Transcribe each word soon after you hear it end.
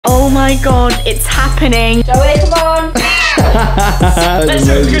my god, it's happening. Joey, come on. Let's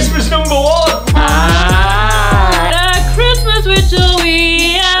do Christmas #1. Christmas with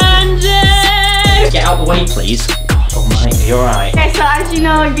Joey and Jay. Get out the way, please. God almighty, you're right. Okay, so as you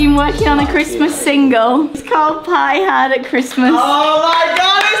know, I've been working on a Christmas single. It's called Pie Hard at Christmas. Oh my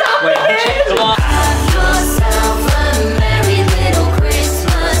god, it's happening! Come on.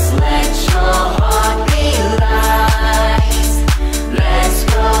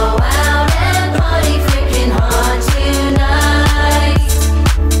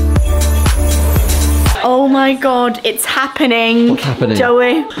 Oh my god, it's happening. What's happening?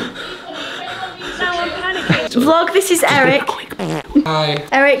 Joey. Vlog, this is Eric. Hi.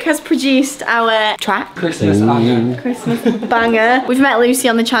 Eric has produced our track. Christmas banger. Christmas banger. We've met Lucy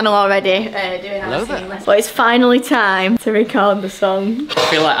on the channel already doing our singing lesson. But it's finally time to record the song. I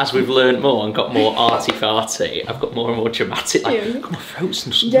feel like as we've learned more and got more arty-farty, I've got more and more dramatic. Like, I've got my throat's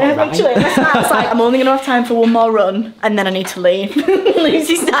not Yeah, right. literally. It's like, I'm only going to have time for one more run and then I need to leave.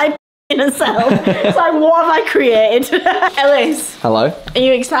 Lucy started herself. It's like, what have I created? Ellis. Hello. Are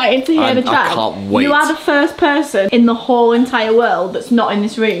you excited to hear the track? I can't wait. You are the first person in the whole entire world that's not in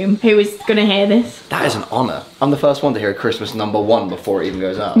this room who is going to hear this. That is an honour. I'm the first one to hear Christmas #1 before it even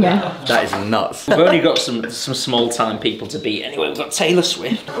goes out. Yeah. That is nuts. We've only got some small time people to beat anyway. We've got Taylor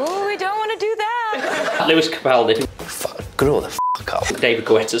Swift. Oh, we don't want to do that. Lewis Capaldi. Grow the f*** up. David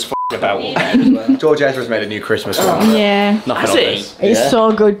Guetta's f***ing about all day as well. George Ezra's made a new Christmas song. Yeah. Nothing Has on he? this. It's Yeah.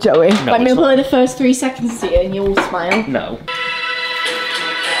 so good, Joey. Let me it's not. play the first 3 seconds to you and you'll smile. No.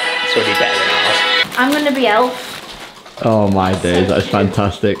 It's already better than ours. I'm going to be Elf. Oh my days, that's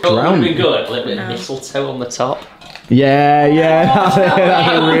fantastic. Oh, would Drown. be good. A little bit of mistletoe on the top. Yeah,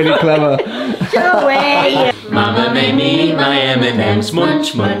 that's really clever. Joey! Mama made me my M&M's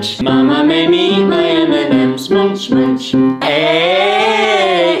munch munch. Mama made me my M&M's munch munch.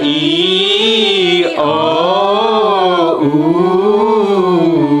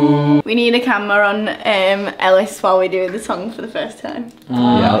 A-E-O-U. We need a camera on Ellis while we do the song for the first time.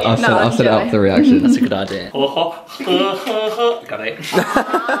 Yeah, I'll set it up for the reaction. That's a good idea. Got it.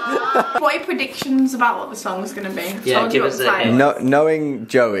 What are your predictions about what the song's going to be? Yeah, give us a hint. Knowing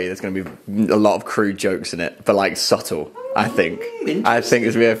Joey, there's going to be a lot of crude jokes in it, but like subtle, I think. I think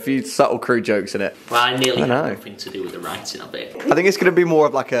there's going to be a few subtle crude jokes in it. Well, I nearly had know. nothing to do with the writing of it. I think it's going to be more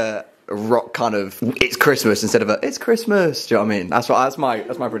of like a rock kind of it's Christmas instead of a it's Christmas. Do you know what I mean?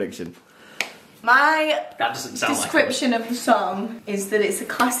 That's my prediction. My That doesn't sound description of the song is that it's a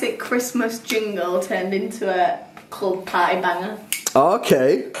classic Christmas jingle turned into a club party banger.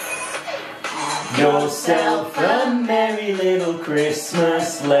 Okay. Yourself a merry little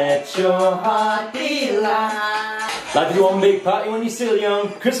Christmas, let your heart be light. Life is one big party when you're still young.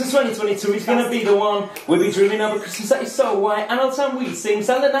 Christmas 2022 is gonna be the one. We'll be dreaming of a Christmas that is so white. And all the time we sing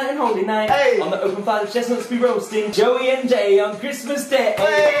Silent Night and Holy Night. Hey. On the open fire, the chestnuts be roasting. Joey and Jay on Christmas Day.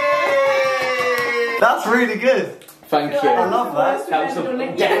 Hey. That's really good. Thank you. I love that. That was the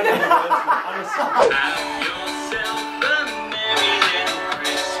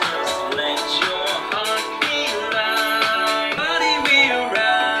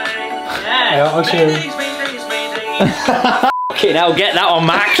Okay, now get that on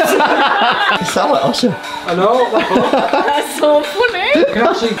Max. You sound like Usher. I know. That's so funny! Can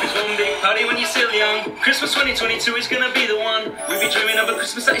actually. One big party when you're still young. Christmas 2022 is gonna be the one. We'll be dreaming of a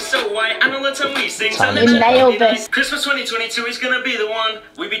Christmas that is so white. And all the time we sing. You nailed this. Christmas 2022 is gonna be the one.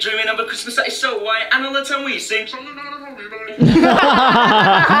 We'll be dreaming of a Christmas that is so white. And all the time we sing. I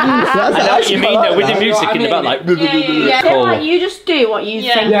know what you mean though, with the music in the back, like. Yeah, Cool. like you just do what you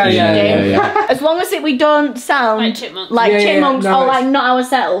think Yeah, you yeah, should do. yeah. As long as we don't sound like chipmunks no, or like not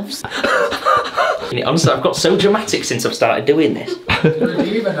ourselves. Honestly, I've got so dramatic since I've started doing this. You're a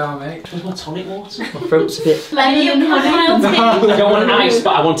diva now, mate. Where's my tonic water? My throat's a bit. Lemon and honey. I don't want ice,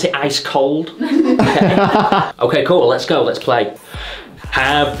 but I want it ice cold. Okay, cool. Let's go. Let's play.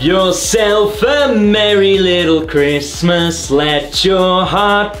 Have yourself a merry little Christmas. Let your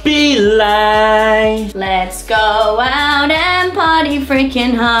heart be light. Let's go out and party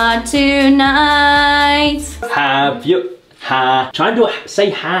freaking hard tonight. Have you try and do it. Say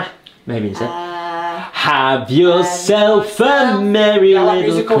ha. Maybe instead. Have yourself a merry Like little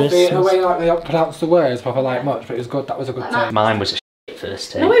musical theatre, the Christmas. way like they don't pronounce the words proper like much, but it was good. That was a good take. Mine was a shit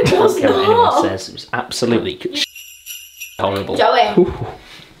first take. No, it I don't was care what anyone not. says. It was absolutely horrible. Joey,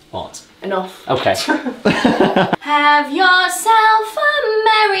 What? enough. Okay. Have yourself a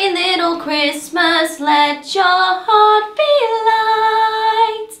merry little Christmas. Let your heart be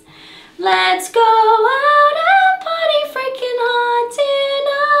light. Let's go out and party freaking hard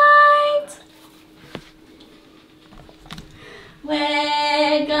tonight.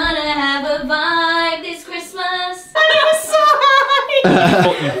 We're gonna have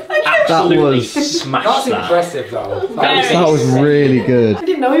Absolutely smashed That's that. impressive though. That was really good. I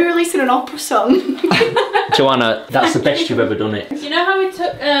didn't know you were releasing an opera song. Joanna, that's the best you've ever done it. You know how we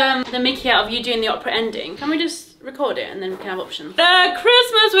took the Mickey out of you doing the opera ending? Can we just record it and then we can have options? The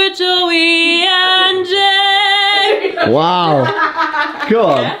Christmas with Joey and Jay. Wow. Go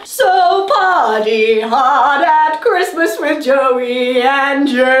on. So party hard at Christmas with Joey and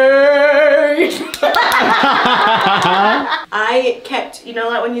Jay. I kept, you know,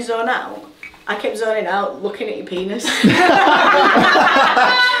 like when you zone out, I kept zoning out, looking at your penis. Not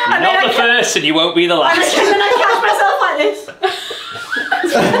the first, and you won't be the last. And then I catch myself like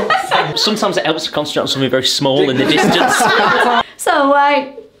this. Sometimes it helps to concentrate on something very small in the distance. So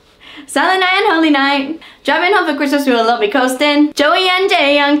Silent Night and Holy Night, driving home for Christmas we will all be coasting. Joey and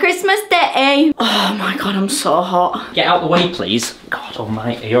Jay on Christmas Day. Oh my god, I'm so hot. Get out the way, please. God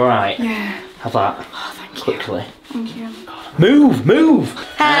almighty, you alright? Yeah. Have that. Oh, thank you. Quickly. Thank you. Move, move!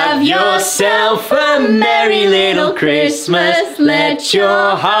 Have yourself a merry little Christmas. Let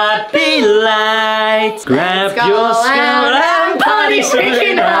your heart be light. Grab Let's go your skull and party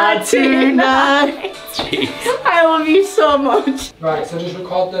freaking hard tonight. Jeez. I love you so much. Right, so just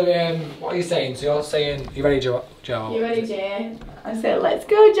record the, what are you saying? So you're saying, you ready, Joe? You ready, Jay? I said, let's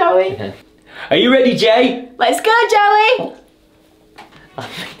go, Joey. Okay. Are you ready, Jay? Let's go, Joey.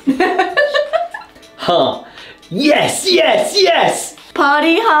 Huh. Yes, yes, yes!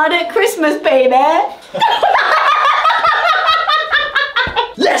 Party hard at Christmas, baby.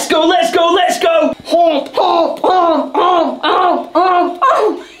 Let's go, let's go, let's go! Honk, honk, honk, honk, honk, honk,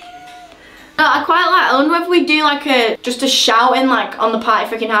 honk. I quite like, I wonder if we do like just a shouting like on the party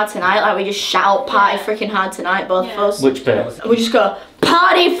freaking hard tonight, like we just shout party freaking hard tonight, both of us. Which bit? We just go,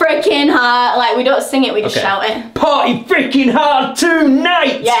 party freaking hard, like we don't sing it, we just shout it. Party freaking hard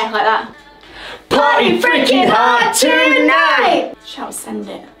tonight! Yeah, like that. Party freaking hard tonight! Shout send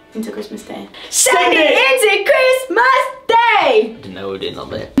it into Christmas Day. Send it into Christmas Day! I didn't know we were doing that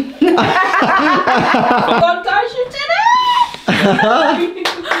bit. God, guys, you did it!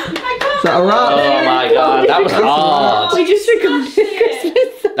 Is that a wrap? Oh my god, that was hard. We just recorded Christmas.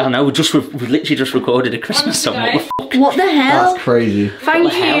 I know, we literally just recorded a Christmas song. What the fuck? What the hell? That's crazy.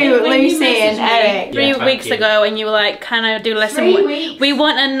 Thank you, When you Lucy and messaged Eric. me 3 Yeah, weeks thank you. ago, and you were like, "Can I do less 3 than weeks? we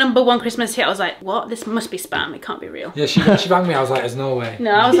want a #1 Christmas hit?" I was like, "What? This must be spam. It can't be real." Yeah, she rang me, I was like, there's no way.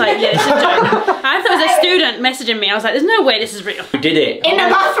 No, I was like, "Yeah, it's a joke." I thought it was a student messaging me. I was like, "There's no way this is real." We did it. In the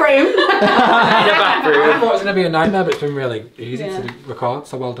bathroom. In the I bathroom. thought it was going to be a nightmare, but it's been really easy to record,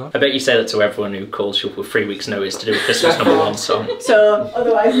 so well done. I bet you say that to everyone who calls you up with 3 weeks notice to do a Christmas #1 song. So,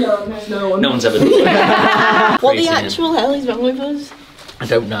 otherwise no one. No one's ever done that. What the Crazy, actual hell is wrong with us? I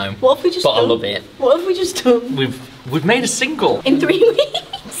don't know. What have we just But done? I love it. What have we just done? We've made a single In 3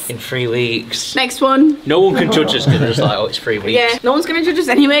 weeks? in 3 weeks. Next one. No one can judge us because it's like, oh, it's 3 weeks. Yeah, no one's gonna judge us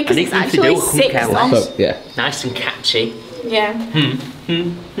anyway because I it's think we actually could do 6 it. songs. So, yeah. Nice and catchy. Yeah.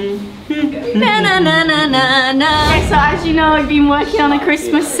 Na na na na na na. So as you know, I've been working on a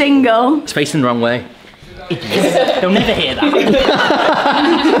Christmas single. It's facing the wrong way. They'll never hear that.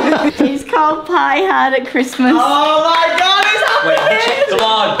 It's called Pie Hard at Christmas. Oh my god, it's Wait, come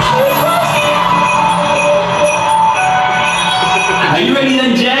on. Are you ready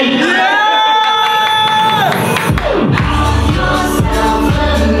then, Jay?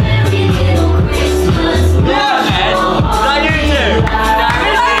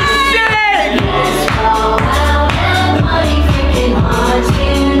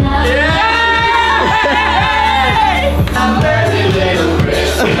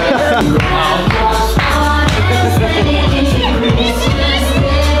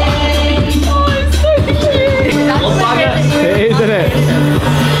 Isn't it?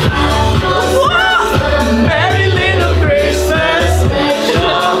 Merry little Christmas.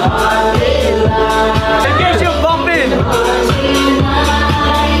 It gets you bumping.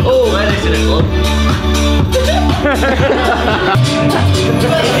 Oh, that is in it, love.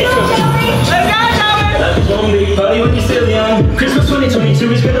 Let's go, big buddy, when you're still young. Christmas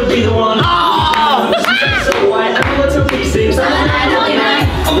 2022 is gonna be the one. Oh! So white, everyone's so pleasing.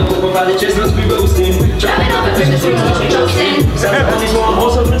 On the football by the chestnuts we roasting. Driving off at Christmas, we roasting. Sounds like this one,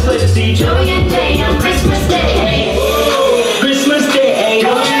 horse open sleigh to see. Joey and Jay on Christmas Day. Christmas Day,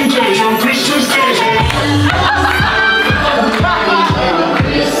 Joey and Jay on Christmas Day.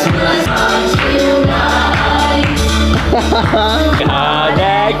 God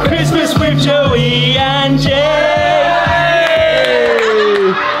at Christmas with Joey and Jay.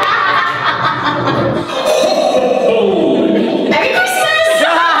 Merry Christmas!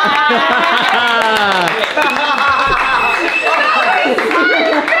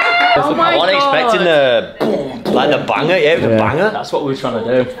 Oh my God. the banger, yeah, it was a banger. That's what we were trying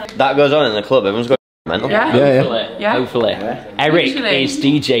to do. That goes on in the club, everyone's got mental. Yeah. Hopefully. Eric is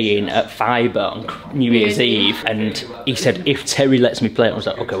DJing at Fibre on New Year's Eve, and he said if Terry lets me play it, I was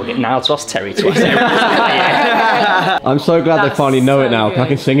like, okay, we'll get now to ask Terry to ask Terry. I'm so glad they finally know it now. I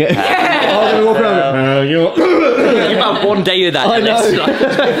can sing it. Oh, walk around. You've had one day of that, I and know. it's like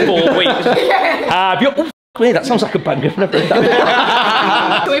 4 weeks. Wait, that sounds like a banger. I've never heard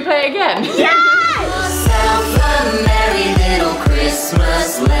that. Can we play it again? Yourself a merry little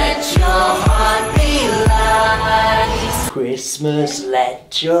Christmas, let your heart be light. Christmas,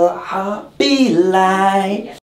 let your heart be light.